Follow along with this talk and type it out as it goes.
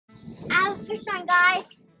fish on, guys.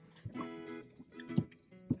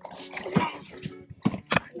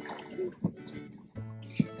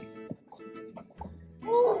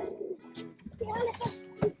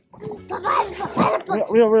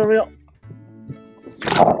 Real.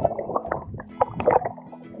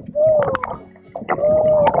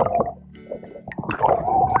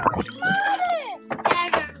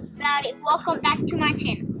 Everybody, welcome back to my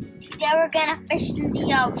channel. Today we're gonna fish in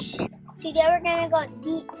the ocean. Today we're gonna go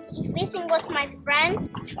deep sea fishing with my friends.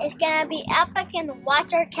 It's gonna be epic and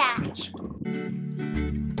watch our catch.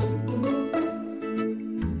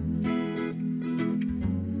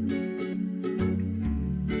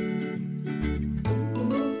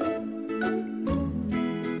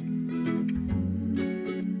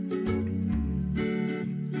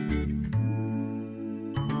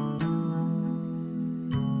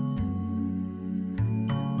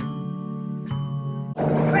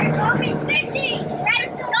 We're going fishing! Ready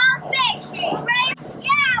to go fishing!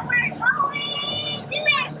 Yeah, we're going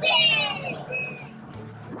fishing!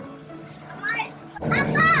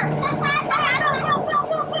 Come on!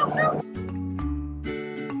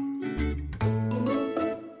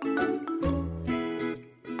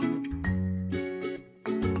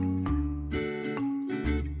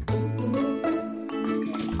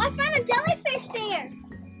 I found a jellyfish there!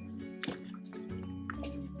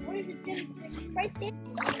 Where's the jellyfish? Right there.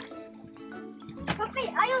 Puppy,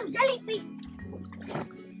 I own jellyfish.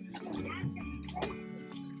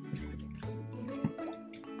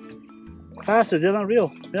 Faster, Dylan,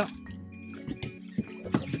 reel. Yeah.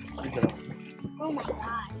 Oh my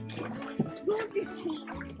god. Look at this thing.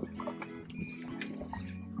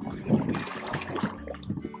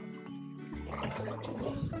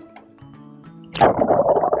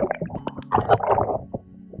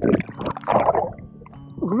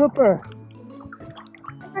 Grouper.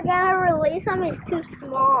 I forgot to release him, he's too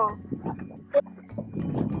small.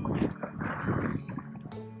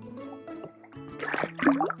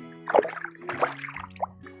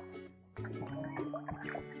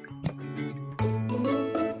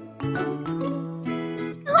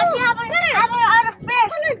 I have another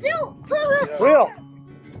fish. Reel.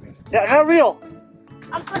 Yeah, not reel.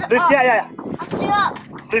 I'm putting Lift, up. yeah. I'm putting up.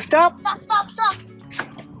 Lift up. Stop. Stop.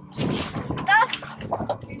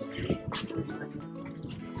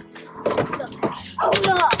 Oh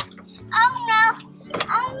no.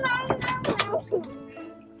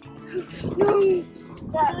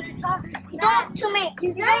 Don't to me.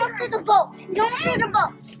 You're almost to the boat.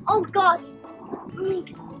 Oh god.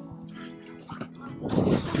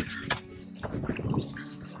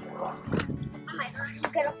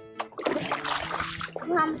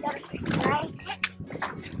 Mom got a fish, right?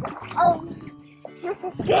 Oh, just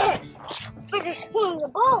a fish. Fish is pulling the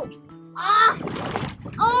boat. Ah!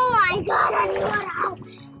 Oh my god, I knew it out.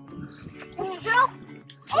 This is real?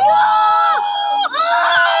 Oh!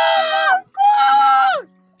 God!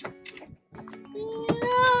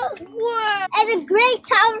 No! And a great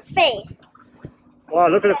tower face. Wow,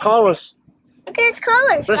 look at the colors. Look at his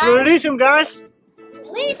colors, Let's guys. release him, guys.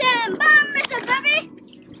 Release him! Bam, Mr. Baby!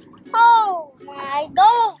 Oh my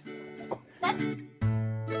god!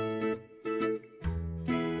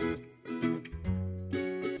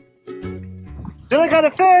 Dylan got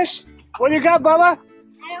a fish. What do you got, Bubba?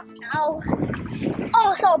 I don't know.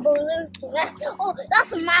 Oh, so balloon.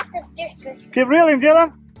 That's a massive district. Keep reeling,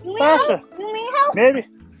 Dylan. You need Faster. help? You need help? Maybe.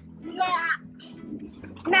 Yeah.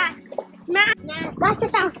 Massive. It's massive. Guys,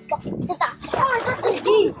 sit down. Sit down. Oh, this is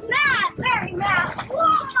deep. Mad. Very mad.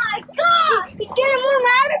 Oh my god. He's getting more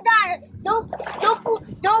mad about it. Don't pull.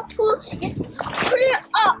 Just put it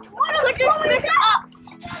up. Put your fish up.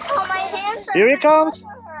 Oh, my hands are Here he comes.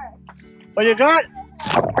 What you got?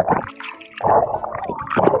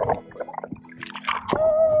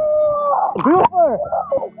 Grouper.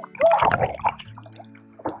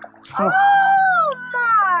 Oh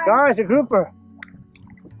my. Guys, a grouper.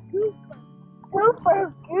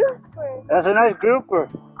 Grouper. That's a nice grouper.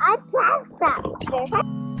 I passed that.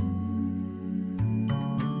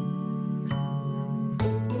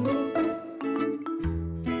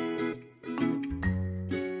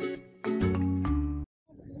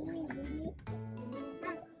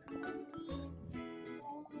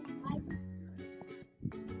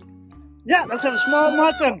 Yeah, that's a small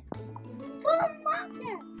mutton. Oh,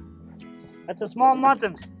 mountain. That's a small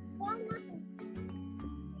mutton.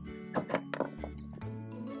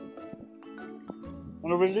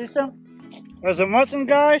 Wanna release him? There's a mutton,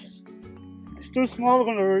 guys. It's too small. We're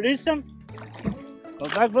gonna release him. Go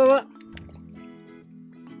back, Bubba.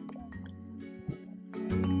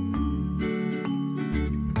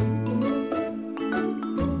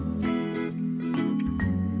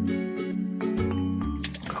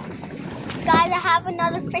 have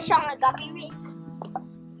another fish on the guppy reef.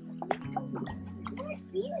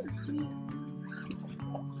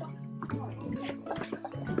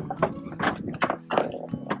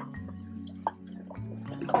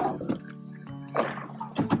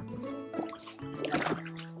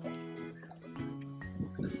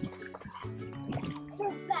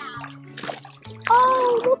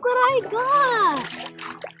 Oh, look what I got!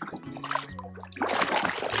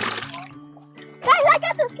 Guys, I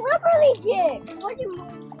got the slippery jig! What do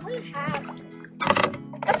we have?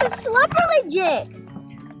 That's a slippery jig!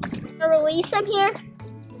 I'll release him here.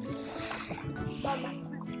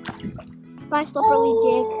 My slippery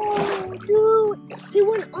jig. Oh, dude! He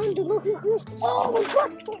went under. Look, look, look. Oh, my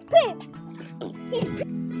God! He's big!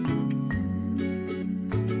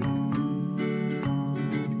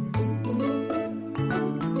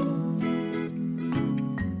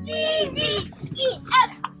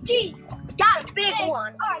 E-D-E-F-G. Got a big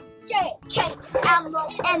one.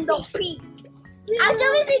 R-J-K-L-O-N-O-P.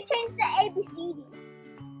 Actually, they changed the ABCD.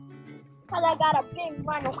 Because I got a big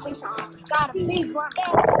rhino fish on. Got a big one.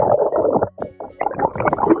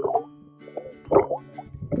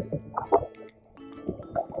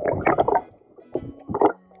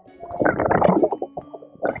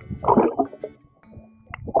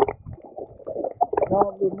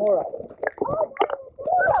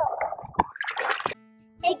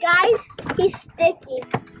 Hey guys, he's sticky.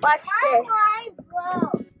 Watch this.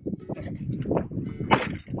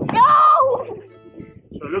 No!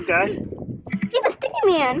 So look, guys. He's a sticky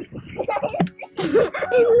man.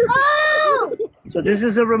 Oh! So this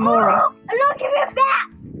is a remora. Oh, look, give it back.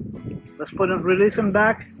 Let's release him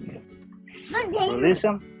back. Release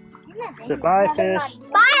him. Say bye, fish.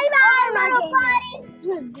 Bye, little buddy.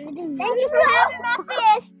 Thank you for having my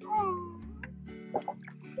fish.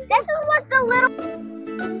 This is what the little.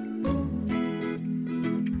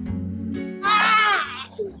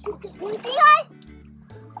 You see, guys?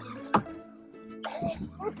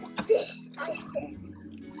 Look at this, I said.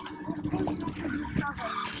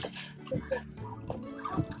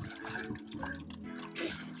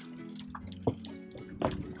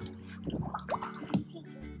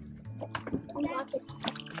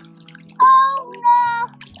 Oh no!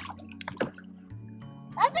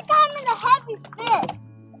 That's a kind of a heavy fish.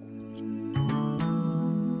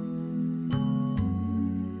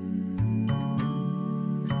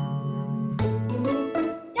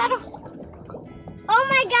 Oh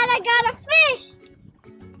my God, I got a fish!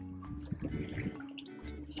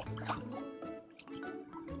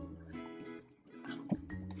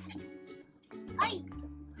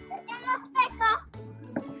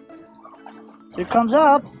 Here comes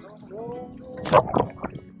up.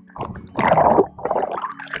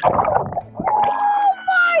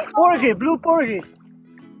 Porgy, blue porgy.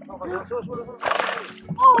 Oh,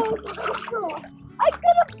 I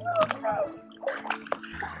got a blue fish!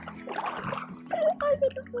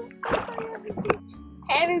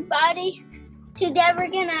 Hey everybody, today we're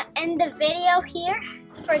gonna end the video here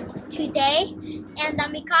for today, and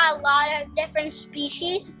we caught a lot of different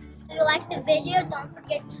species. If you like the video, don't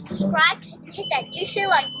forget to subscribe and hit that juicy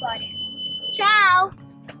like button. Ciao!